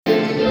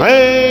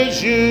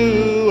praise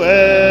you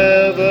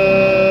evermore.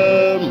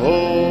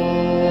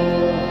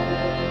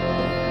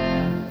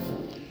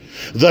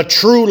 The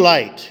true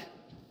light,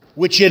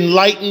 which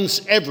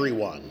enlightens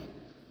everyone,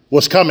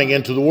 was coming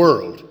into the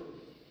world.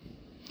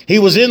 He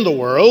was in the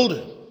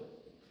world,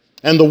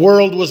 and the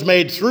world was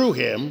made through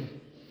him,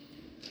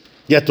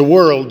 yet the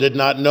world did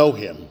not know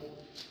him.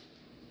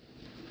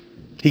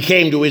 He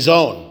came to his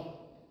own,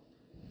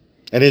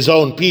 and his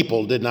own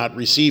people did not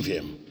receive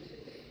him.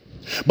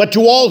 But to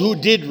all who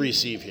did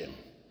receive him,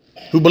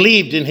 who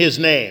believed in his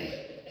name,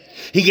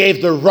 he gave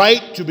the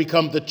right to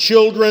become the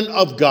children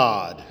of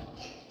God,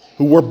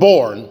 who were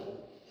born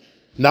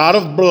not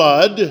of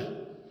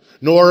blood,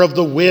 nor of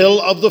the will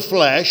of the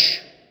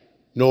flesh,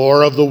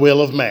 nor of the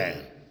will of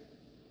man,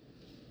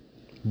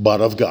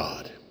 but of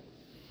God.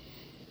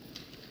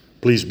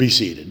 Please be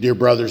seated, dear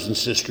brothers and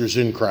sisters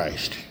in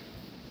Christ.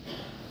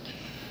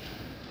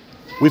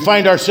 We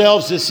find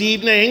ourselves this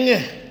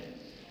evening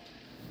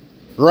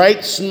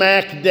right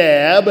smack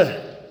dab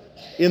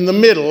in the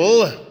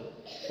middle of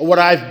what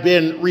I've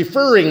been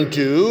referring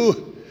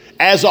to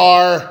as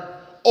our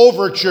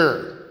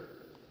overture.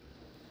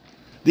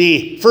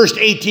 The first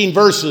 18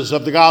 verses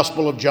of the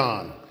Gospel of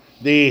John,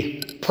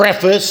 the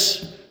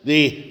preface,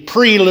 the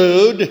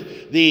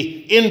prelude,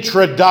 the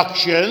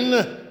introduction,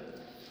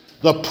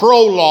 the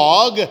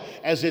prologue,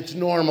 as it's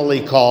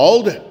normally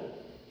called.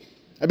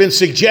 I've been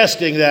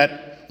suggesting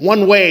that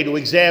one way to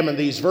examine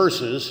these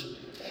verses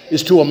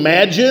is to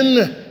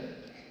imagine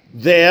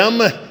them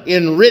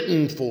in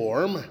written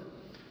form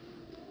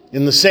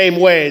in the same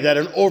way that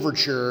an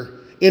overture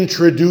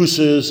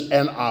introduces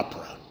an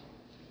opera.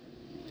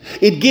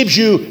 It gives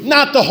you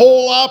not the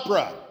whole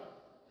opera,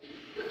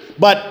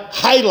 but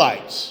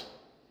highlights.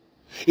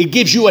 It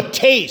gives you a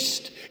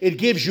taste. It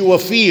gives you a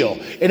feel.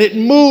 And it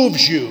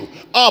moves you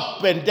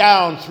up and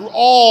down through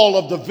all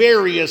of the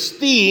various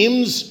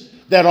themes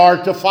that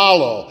are to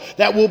follow,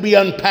 that will be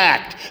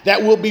unpacked,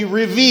 that will be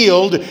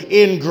revealed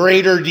in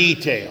greater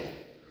detail.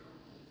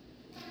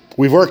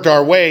 We've worked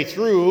our way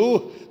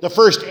through the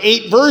first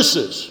 8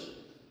 verses.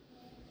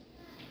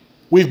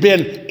 We've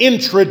been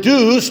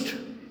introduced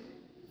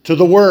to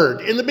the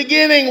Word. In the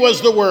beginning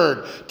was the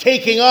Word,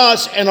 taking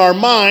us and our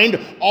mind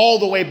all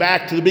the way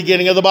back to the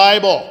beginning of the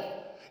Bible.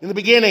 In the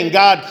beginning,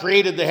 God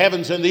created the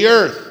heavens and the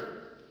earth.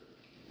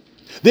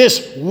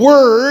 This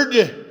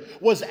Word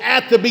was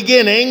at the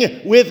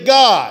beginning with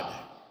God.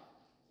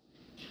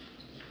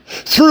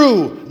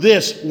 Through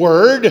this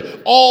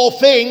Word, all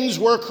things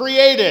were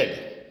created.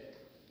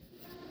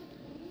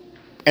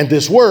 And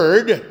this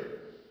Word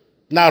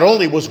not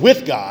only was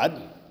with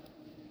God,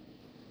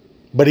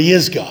 but He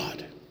is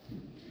God.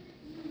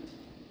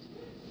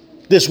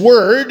 This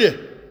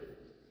Word,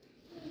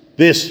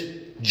 this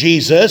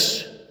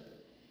Jesus,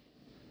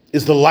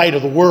 is the light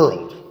of the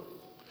world.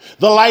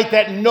 The light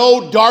that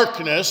no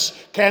darkness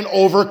can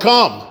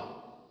overcome.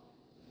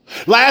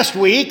 Last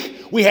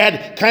week, we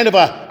had kind of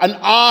an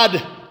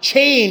odd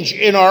change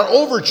in our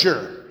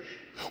overture.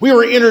 We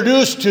were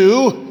introduced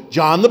to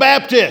John the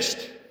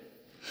Baptist.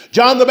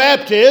 John the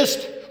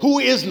Baptist, who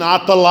is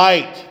not the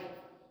light,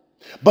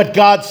 but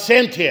God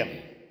sent him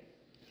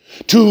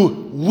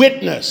to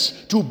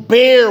witness, to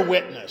bear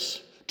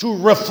witness, to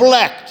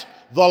reflect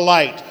the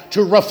light,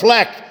 to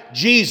reflect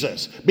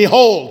Jesus.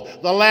 Behold,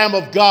 the Lamb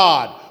of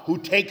God who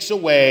takes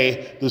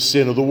away the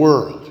sin of the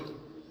world.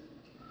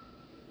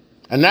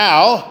 And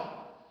now,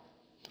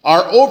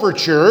 our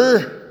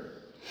overture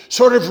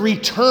sort of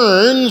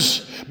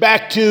returns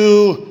back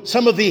to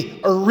some of the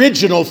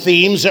original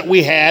themes that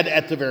we had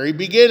at the very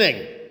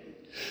beginning.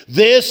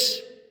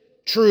 This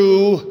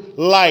true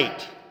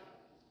light.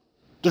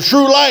 The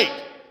true light,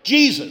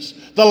 Jesus,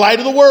 the light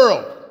of the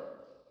world.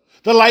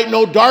 The light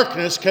no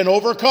darkness can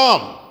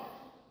overcome.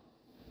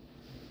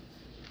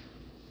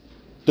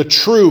 The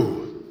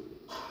true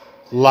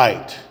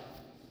light.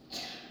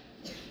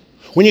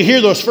 When you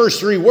hear those first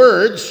 3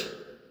 words,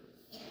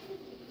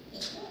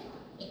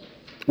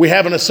 we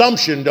have an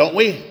assumption, don't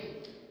we?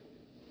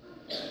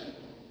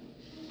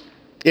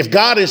 If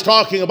God is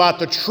talking about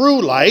the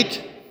true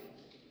light,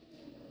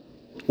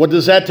 what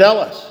does that tell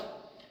us?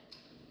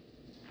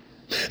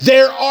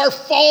 There are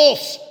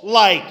false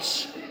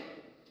lights.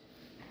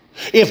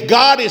 If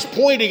God is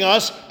pointing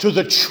us to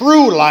the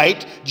true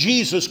light,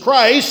 Jesus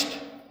Christ,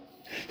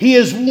 He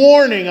is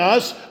warning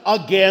us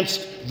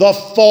against the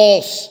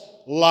false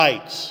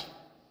lights,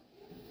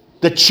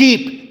 the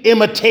cheap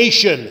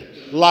imitation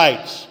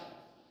lights,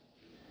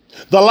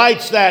 the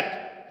lights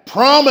that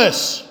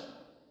promise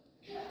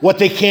what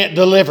they can't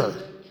deliver,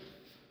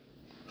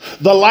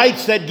 the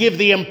lights that give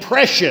the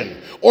impression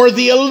or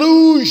the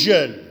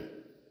illusion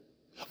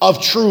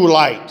of true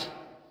light.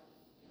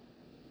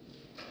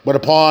 But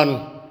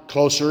upon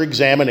closer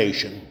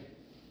examination,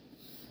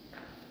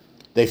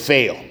 they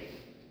fail.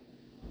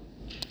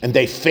 And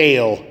they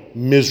fail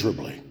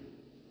miserably.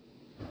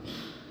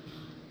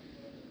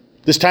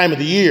 This time of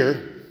the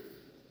year,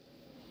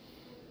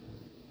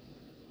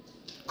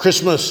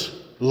 Christmas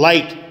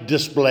light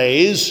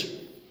displays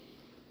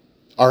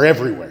are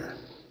everywhere.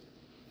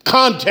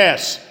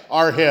 Contests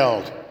are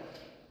held.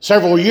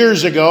 Several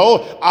years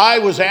ago, I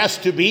was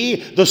asked to be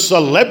the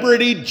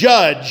celebrity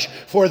judge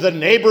for the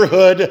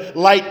neighborhood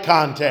light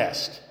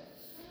contest.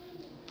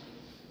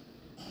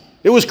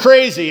 It was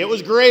crazy. It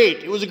was great.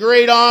 It was a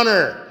great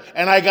honor.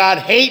 And I got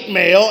hate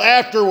mail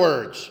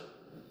afterwards.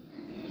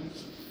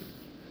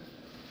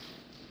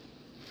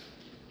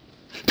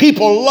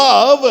 People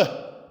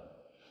love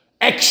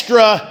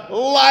extra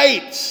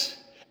lights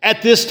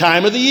at this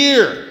time of the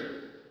year.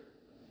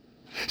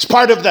 It's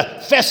part of the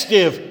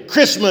festive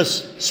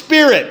Christmas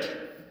spirit.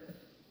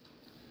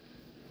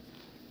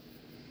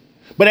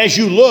 But as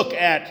you look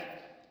at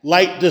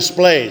light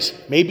displays,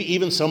 maybe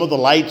even some of the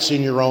lights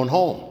in your own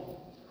home,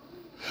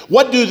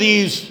 what do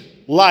these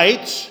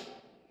lights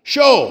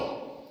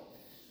show?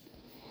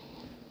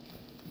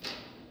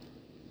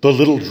 The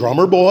little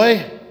drummer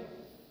boy?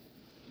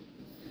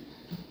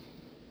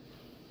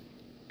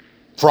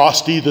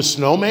 Frosty the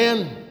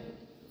Snowman?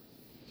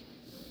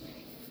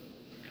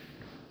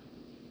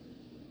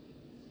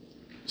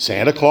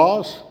 Santa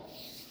Claus?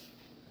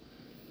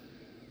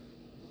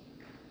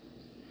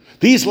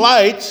 These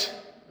lights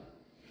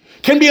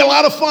can be a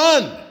lot of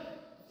fun,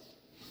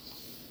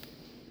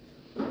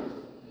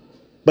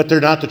 but they're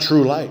not the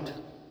true light.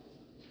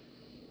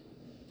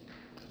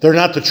 They're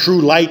not the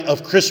true light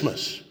of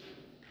Christmas.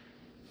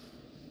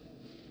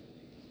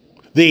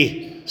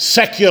 The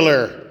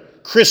secular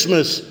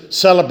Christmas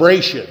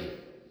celebration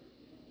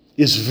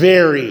is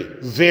very,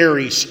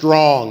 very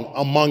strong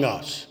among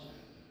us.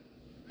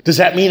 Does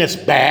that mean it's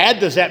bad?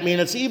 Does that mean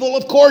it's evil?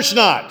 Of course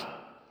not.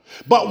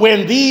 But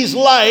when these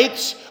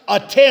lights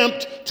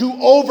attempt to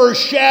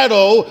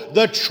overshadow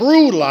the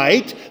true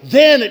light,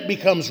 then it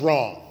becomes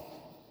wrong.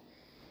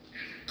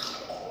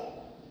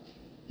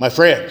 My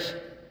friends,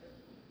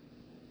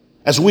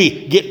 as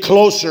we get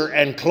closer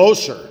and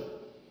closer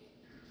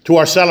to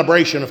our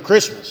celebration of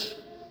Christmas,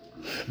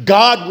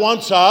 God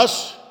wants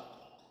us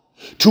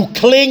to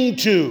cling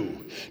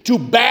to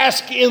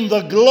bask in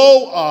the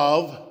glow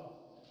of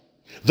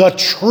the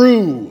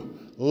true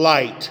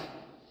light,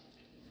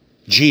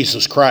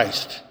 Jesus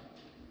Christ.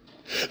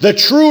 The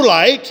true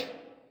light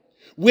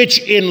which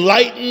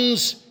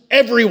enlightens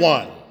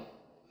everyone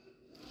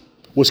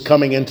was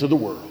coming into the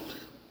world.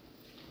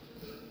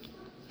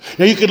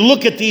 Now you could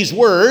look at these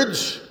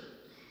words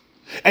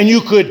and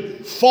you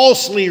could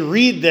falsely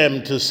read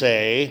them to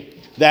say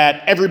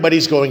that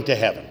everybody's going to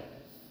heaven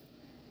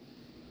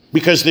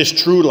because this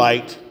true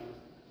light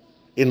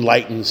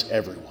enlightens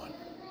everyone.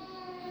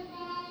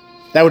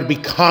 That would be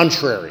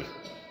contrary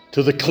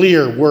to the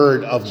clear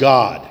word of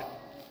God.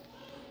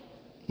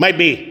 Might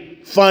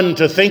be fun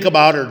to think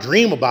about or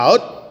dream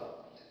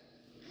about,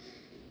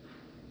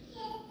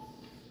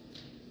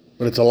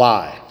 but it's a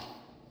lie.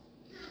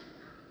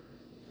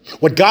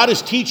 What God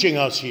is teaching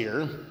us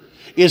here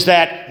is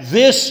that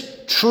this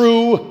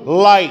true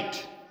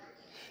light,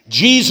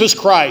 Jesus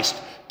Christ,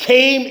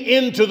 came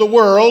into the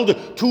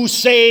world to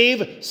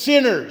save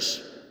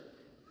sinners.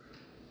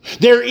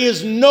 There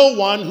is no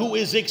one who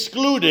is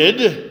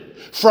excluded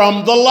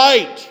from the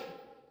light.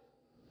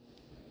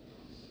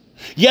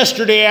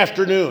 Yesterday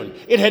afternoon,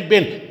 it had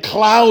been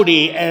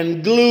cloudy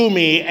and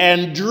gloomy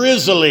and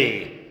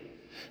drizzly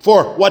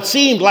for what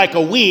seemed like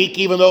a week,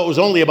 even though it was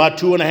only about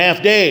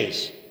 2.5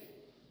 days.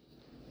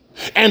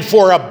 And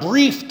for a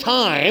brief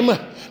time,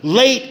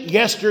 late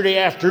yesterday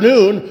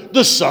afternoon,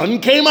 the sun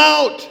came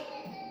out.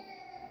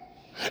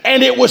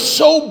 And it was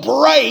so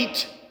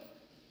bright,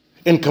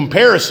 in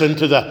comparison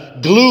to the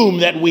gloom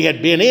that we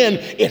had been in,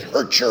 it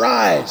hurt your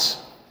eyes.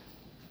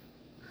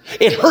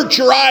 It hurt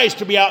your eyes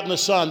to be out in the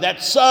sun.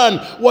 That sun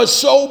was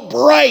so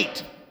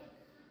bright.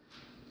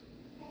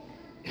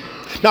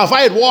 Now, if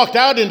I had walked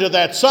out into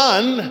that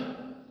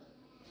sun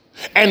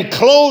and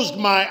closed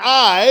my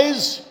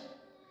eyes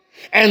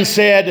and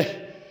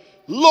said,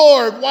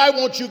 "Lord, why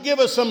won't you give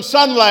us some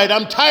sunlight?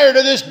 I'm tired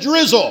of this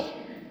drizzle."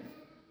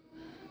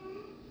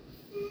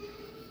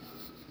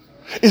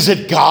 Is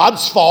it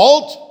God's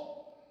fault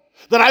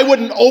that I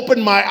wouldn't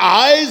open my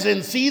eyes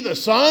and see the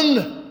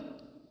sun?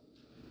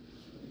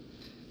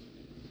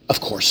 Of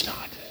course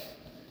not.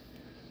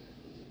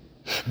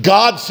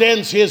 God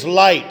sends his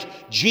light,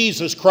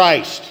 Jesus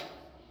Christ,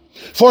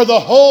 for the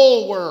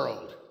whole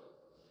world.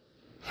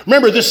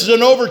 Remember, this is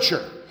an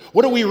overture.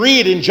 What do we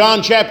read in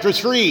John chapter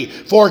 3?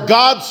 For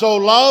God so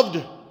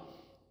loved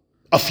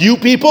a few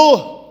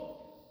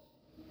people?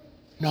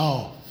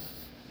 No.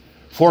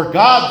 For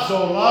God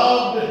so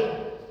loved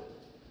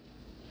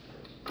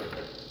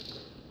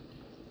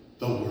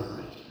the world.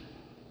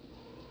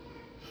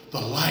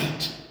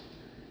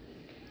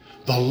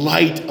 The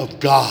light of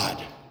God.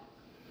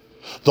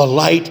 The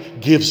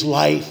light gives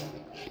life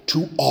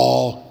to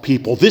all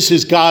people. This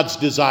is God's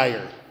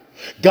desire.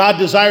 God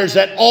desires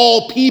that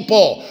all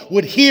people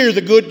would hear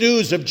the good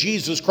news of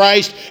Jesus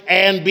Christ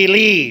and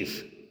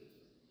believe.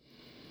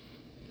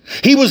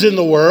 He was in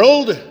the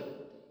world,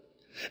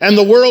 and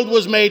the world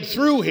was made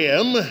through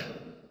him,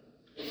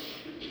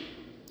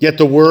 yet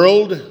the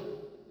world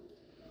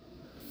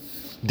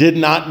did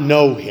not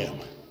know him.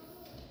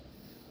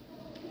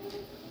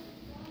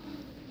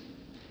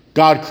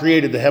 God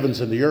created the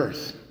heavens and the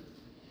earth.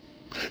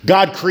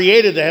 God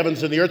created the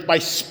heavens and the earth by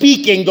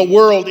speaking the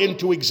world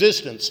into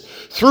existence.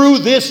 Through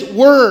this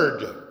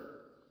word,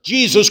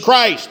 Jesus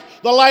Christ,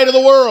 the light of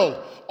the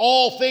world,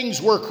 all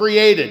things were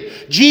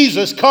created.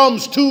 Jesus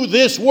comes to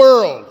this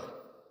world.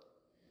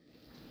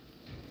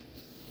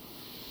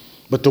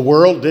 But the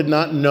world did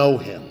not know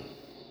him.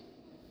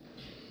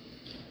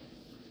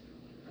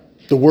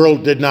 The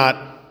world did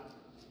not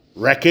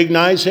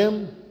recognize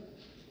him.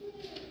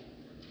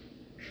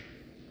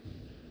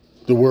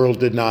 The world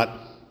did not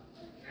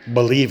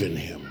believe in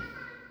him.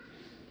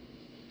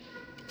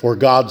 For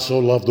God so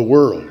loved the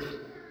world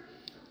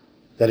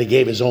that he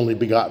gave his only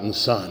begotten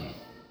Son.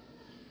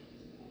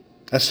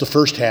 That's the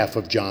first half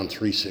of John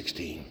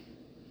 3:16.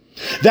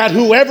 That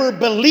whoever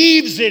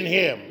believes in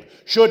him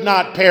should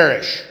not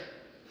perish,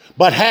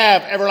 but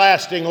have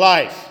everlasting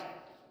life.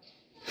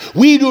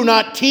 We do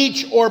not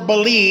teach or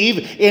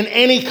believe in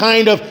any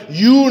kind of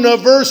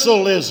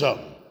universalism.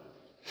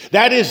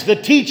 That is the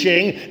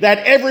teaching that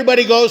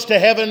everybody goes to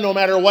heaven no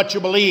matter what you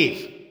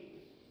believe.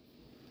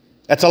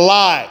 That's a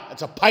lie.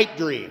 That's a pipe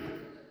dream.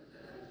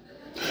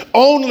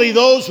 Only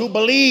those who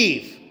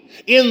believe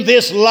in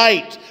this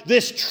light,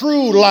 this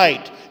true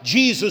light,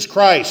 Jesus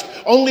Christ.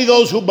 Only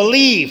those who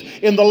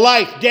believe in the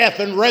life, death,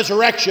 and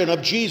resurrection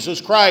of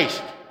Jesus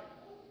Christ.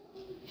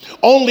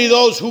 Only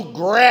those who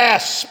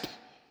grasp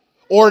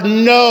or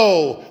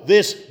know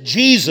this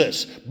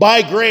Jesus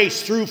by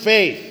grace through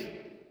faith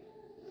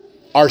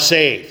are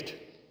saved.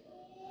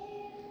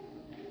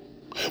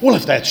 Well,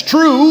 if that's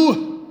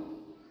true,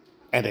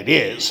 and it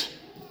is,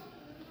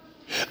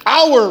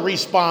 our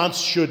response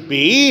should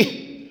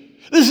be,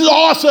 this is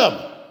awesome.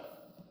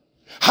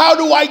 How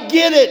do I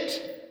get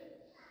it?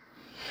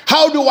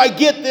 How do I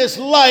get this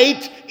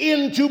light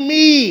into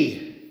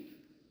me?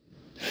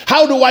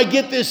 How do I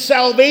get this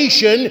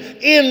salvation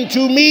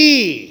into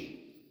me?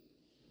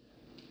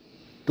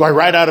 Do I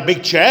write out a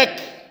big check?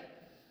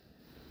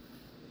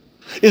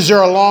 Is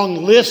there a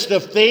long list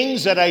of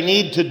things that I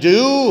need to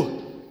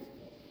do?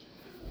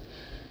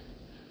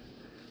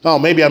 Oh,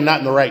 maybe I'm not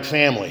in the right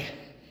family.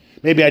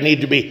 Maybe I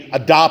need to be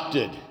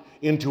adopted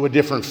into a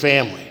different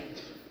family.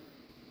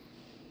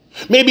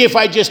 Maybe if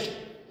I just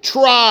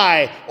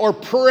try or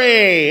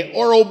pray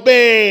or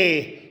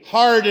obey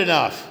hard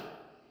enough,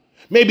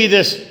 maybe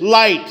this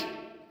light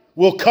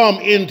will come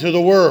into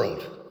the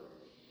world.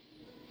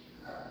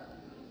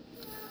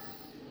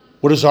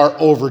 What does our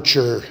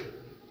overture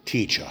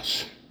teach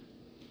us?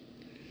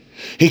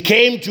 He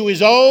came to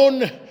his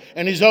own,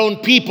 and his own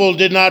people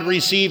did not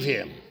receive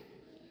him.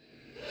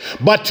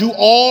 But to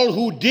all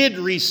who did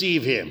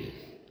receive him,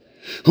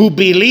 who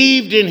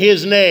believed in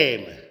his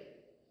name,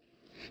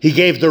 he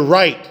gave the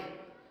right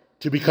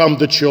to become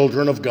the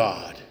children of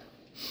God.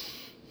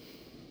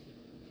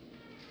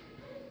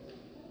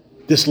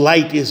 This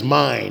light is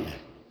mine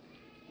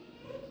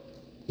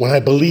when I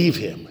believe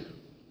him,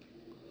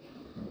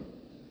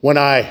 when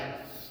I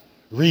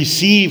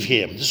receive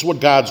him. This is what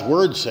God's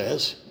word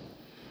says.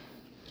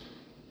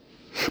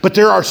 But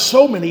there are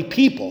so many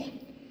people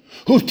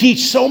who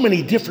teach so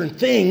many different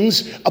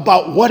things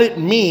about what it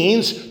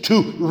means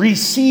to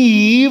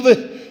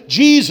receive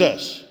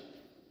Jesus.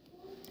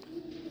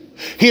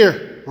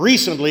 Here,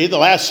 recently, the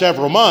last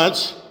several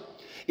months,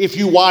 if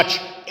you watch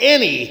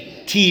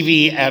any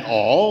TV at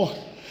all,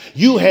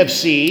 you have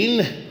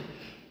seen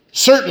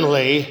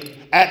certainly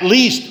at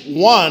least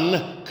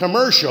one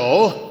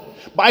commercial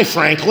by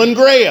Franklin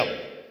Graham.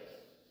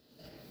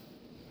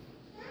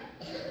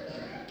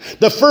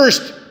 The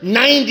first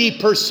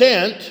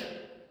 90%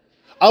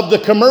 of the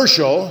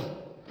commercial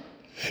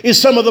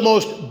is some of the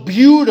most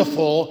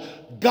beautiful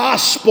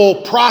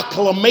gospel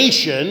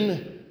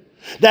proclamation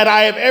that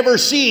I have ever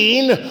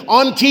seen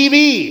on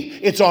TV.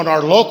 It's on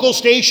our local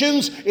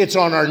stations, it's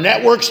on our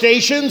network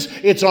stations,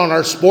 it's on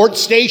our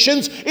sports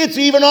stations, it's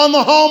even on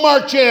the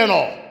Hallmark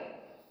Channel.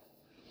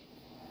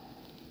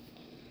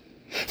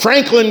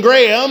 Franklin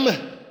Graham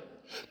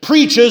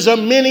preaches a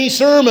mini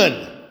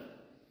sermon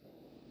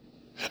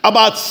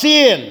about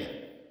sin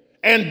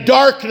and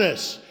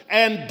darkness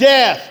and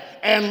death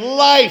and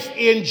life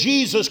in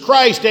Jesus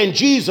Christ and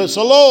Jesus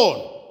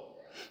alone.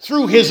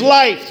 Through his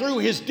life, through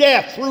his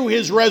death, through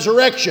his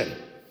resurrection.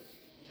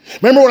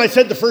 Remember when I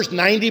said the first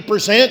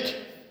 90%?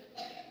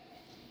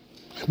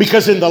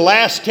 Because in the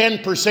last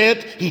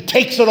 10%, he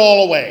takes it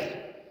all away.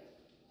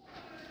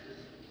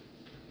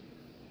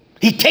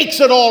 He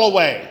takes it all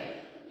away.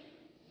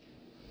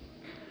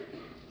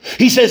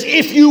 He says,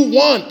 if you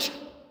want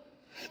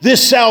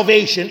this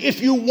salvation,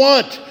 if you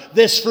want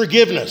this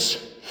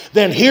forgiveness,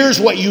 then here's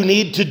what you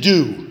need to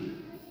do.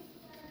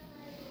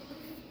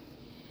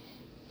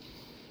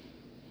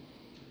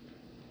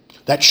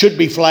 That should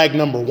be flag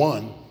number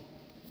one.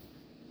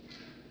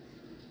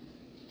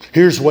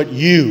 Here's what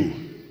you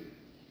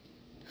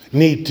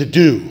need to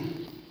do.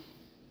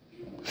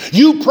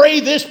 You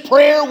pray this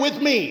prayer with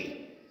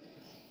me.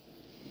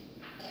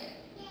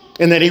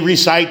 And then he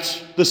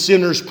recites the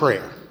sinner's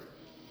prayer.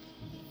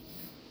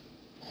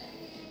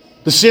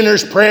 The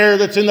sinner's prayer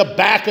that's in the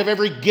back of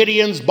every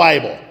Gideon's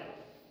Bible.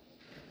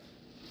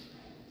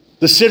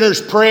 The sinner's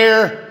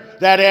prayer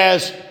that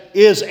as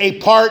is a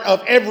part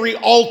of every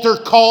altar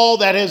call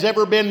that has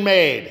ever been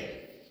made.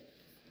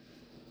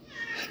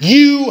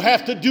 You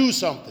have to do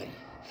something.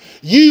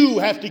 You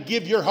have to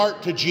give your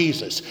heart to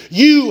Jesus.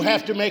 You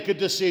have to make a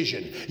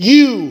decision.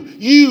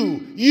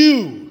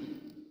 You.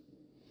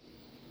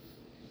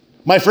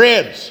 My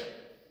friends,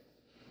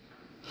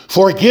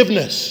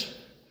 forgiveness,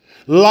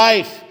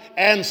 life,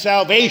 and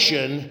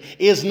salvation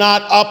is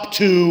not up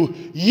to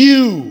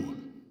you.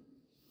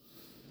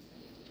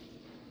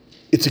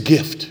 It's a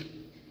gift.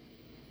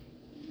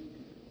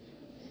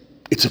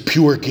 It's a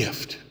pure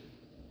gift.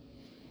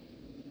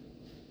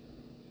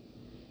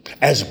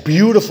 As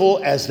beautiful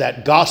as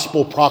that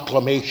gospel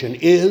proclamation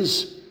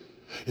is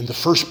in the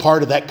first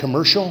part of that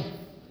commercial,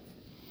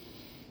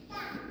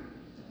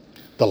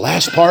 the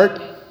last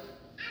part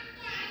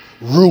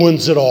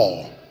ruins it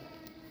all.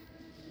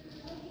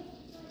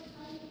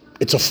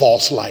 It's a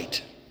false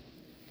light.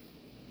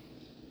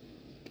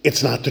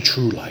 It's not the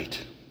true light.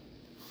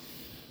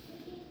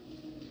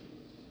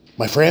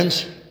 My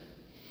friends,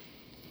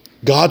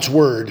 God's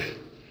word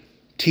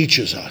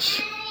teaches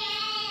us.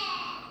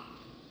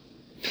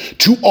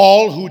 To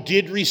all who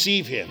did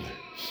receive him,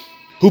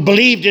 who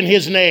believed in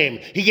his name,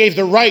 he gave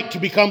the right to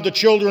become the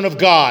children of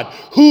God,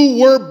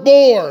 who were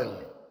born.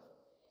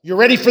 You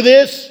ready for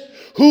this?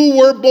 Who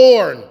were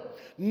born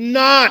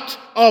not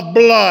of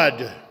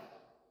blood,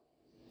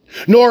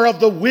 nor of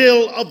the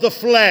will of the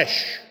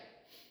flesh,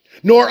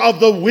 nor of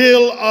the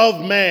will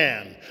of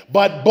man,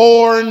 but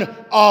born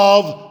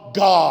of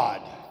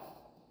God.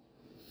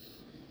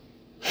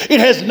 It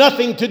has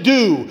nothing to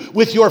do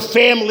with your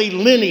family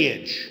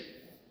lineage.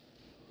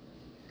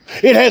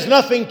 It has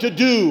nothing to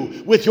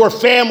do with your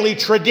family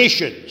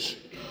traditions.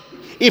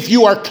 If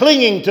you are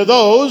clinging to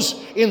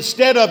those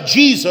instead of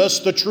Jesus,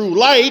 the true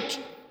light,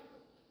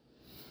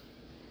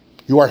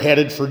 you are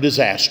headed for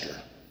disaster.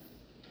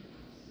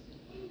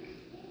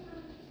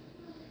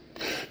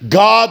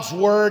 God's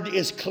word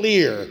is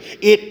clear.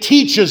 It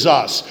teaches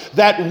us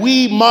that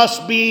we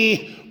must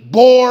be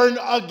born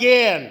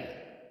again.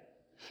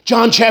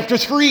 John chapter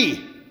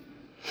 3,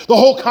 the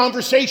whole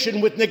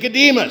conversation with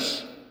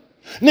Nicodemus.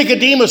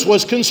 Nicodemus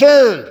was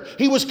concerned.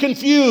 He was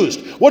confused.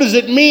 What does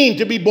it mean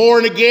to be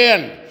born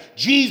again?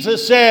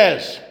 Jesus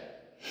says,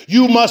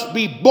 you must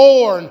be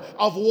born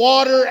of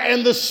water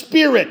and the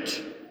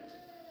Spirit.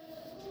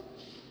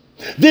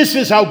 This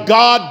is how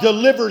God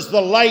delivers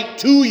the light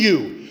to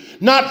you.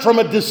 Not from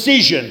a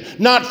decision,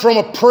 not from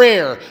a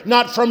prayer,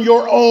 not from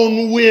your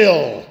own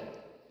will,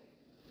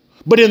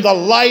 but in the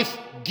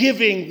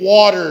life-giving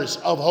waters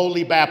of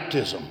holy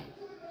baptism,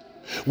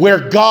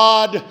 where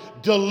God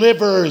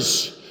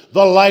delivers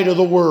the light of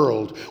the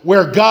world,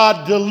 where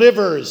God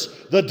delivers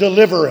the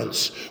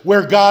deliverance,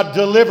 where God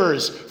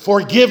delivers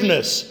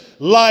forgiveness,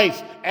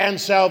 life, and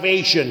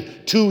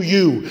salvation to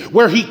you,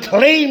 where he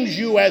claims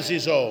you as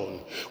his own,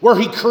 where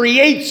he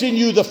creates in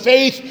you the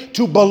faith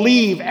to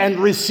believe and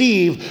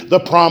receive the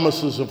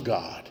promises of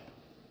God.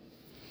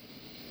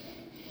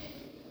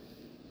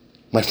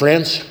 My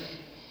friends,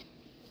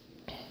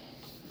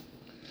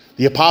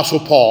 the Apostle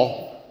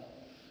Paul,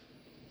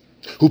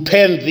 who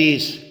penned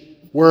these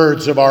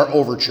words of our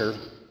overture,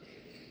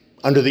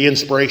 under the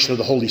inspiration of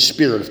the Holy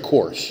Spirit, of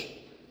course,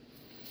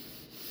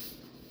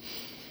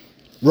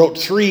 wrote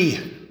 3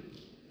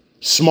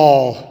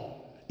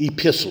 small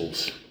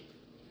epistles.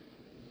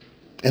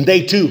 And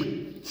they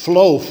too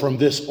flow from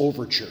this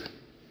overture.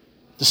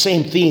 The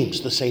same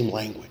themes, the same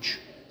language.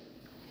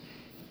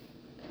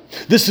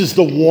 This is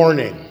the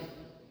warning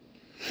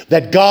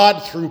that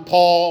God through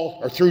Paul,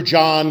 or through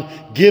John,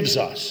 gives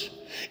us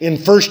in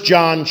 1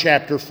 John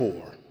chapter 4.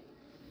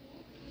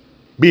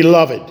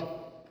 Beloved,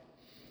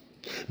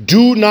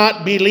 do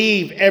not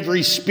believe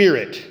every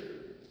spirit,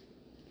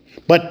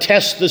 but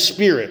test the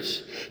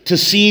spirits to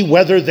see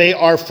whether they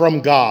are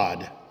from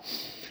God.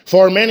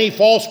 For many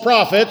false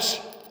prophets,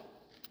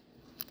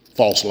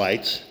 false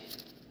lights,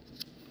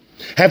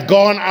 have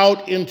gone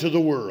out into the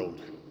world.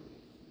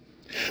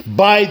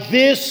 By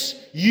this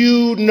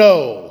you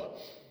know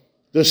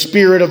the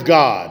Spirit of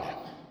God.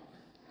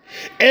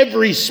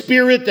 Every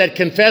spirit that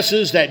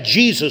confesses that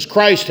Jesus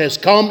Christ has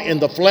come in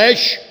the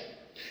flesh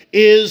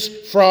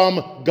is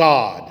from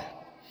God.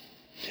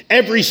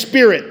 Every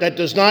spirit that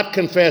does not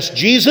confess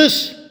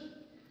Jesus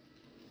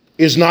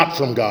is not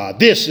from God.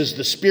 This is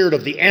the spirit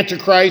of the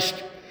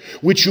Antichrist,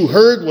 which you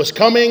heard was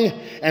coming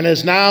and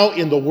is now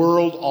in the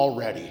world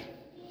already.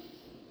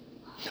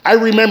 I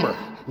remember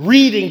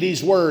reading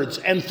these words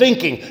and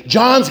thinking,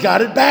 John's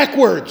got it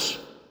backwards.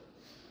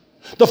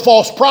 The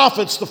false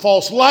prophets, the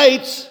false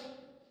lights,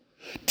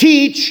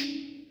 teach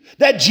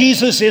that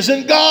Jesus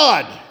isn't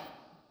God.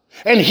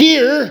 And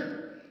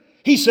here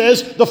he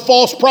says the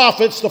false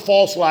prophets, the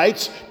false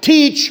lights,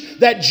 teach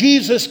that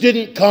Jesus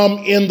didn't come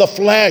in the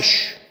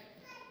flesh.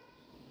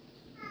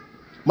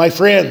 My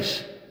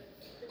friends,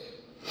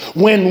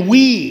 when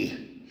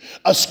we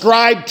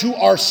ascribe to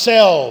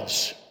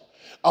ourselves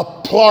a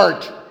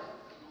part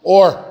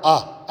or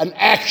an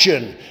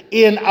action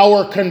in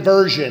our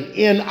conversion,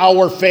 in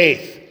our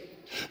faith,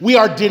 we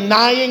are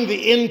denying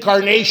the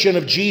incarnation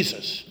of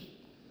Jesus.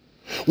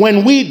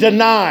 when we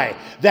deny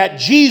that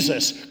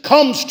Jesus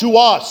comes to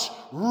us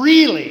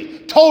really,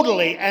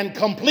 totally, and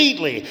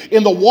completely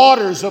in the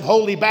waters of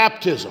holy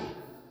baptism,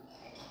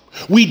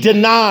 we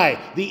deny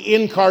the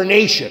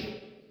incarnation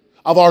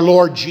of our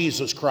Lord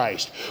Jesus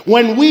Christ.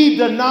 When we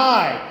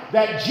deny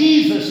that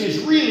Jesus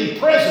is really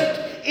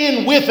present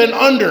in, with, and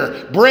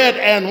under bread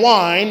and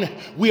wine,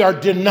 we are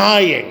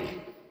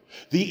denying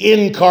the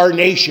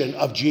incarnation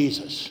of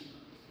Jesus.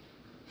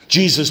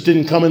 Jesus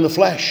didn't come in the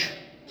flesh,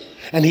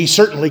 and he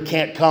certainly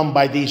can't come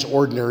by these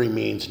ordinary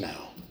means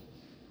now.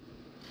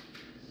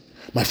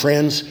 My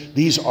friends,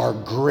 these are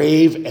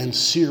grave and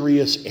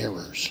serious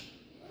errors.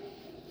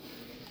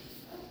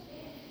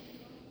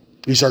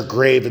 These are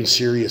grave and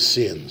serious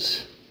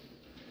sins.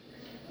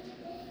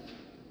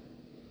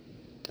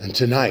 And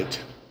tonight,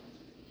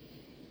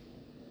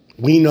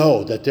 we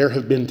know that there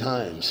have been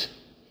times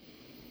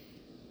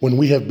when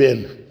we have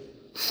been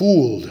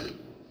fooled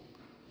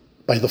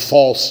by the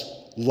false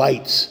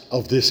lights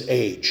of this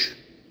age.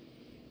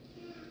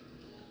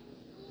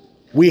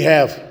 We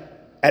have,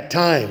 at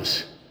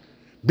times,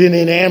 been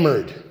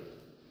enamored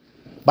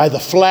by the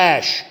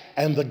flash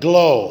and the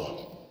glow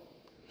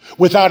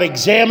without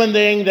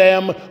examining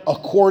them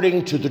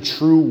according to the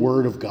true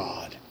Word of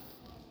God.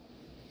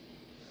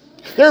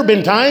 There have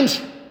been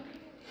times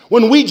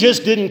when we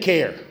just didn't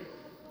care.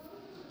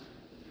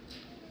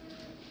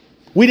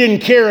 We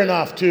didn't care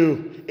enough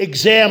to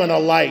examine a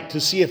light to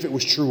see if it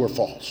was true or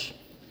false.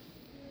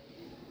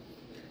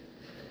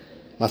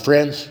 My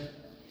friends,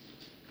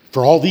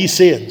 for all these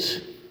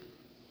sins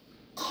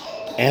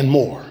and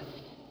more,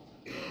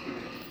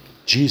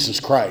 Jesus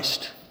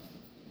Christ,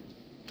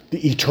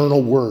 the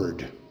eternal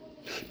Word,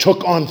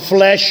 took on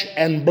flesh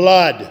and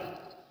blood.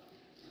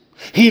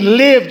 He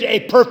lived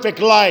a perfect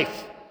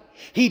life.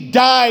 He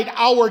died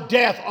our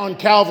death on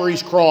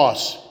Calvary's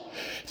cross.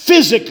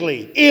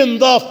 Physically, in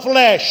the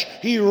flesh,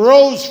 he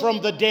rose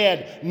from the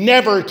dead,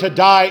 never to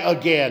die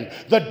again.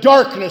 The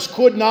darkness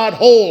could not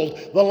hold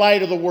the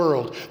light of the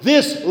world.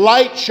 This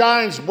light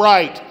shines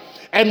bright,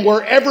 and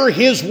wherever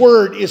his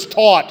word is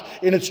taught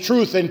in its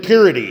truth and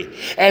purity,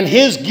 and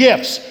his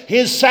gifts,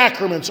 his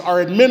sacraments are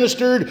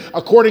administered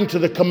according to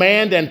the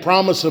command and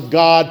promise of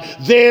God,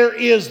 there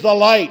is the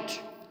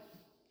light,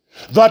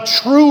 the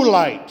true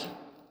light,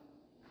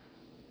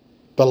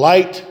 the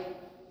light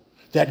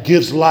that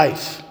gives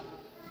life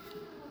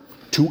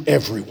to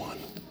everyone.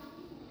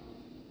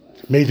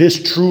 May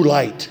this true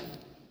light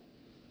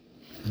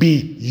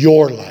be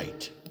your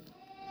light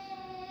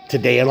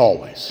today and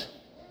always.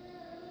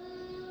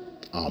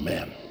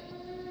 Amen.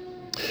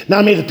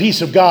 Now may the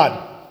peace of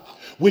God,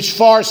 which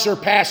far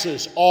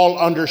surpasses all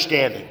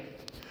understanding,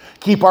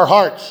 keep our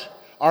hearts,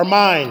 our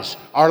minds,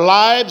 our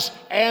lives,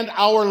 and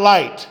our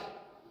light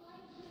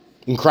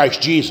in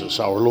Christ Jesus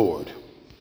our Lord.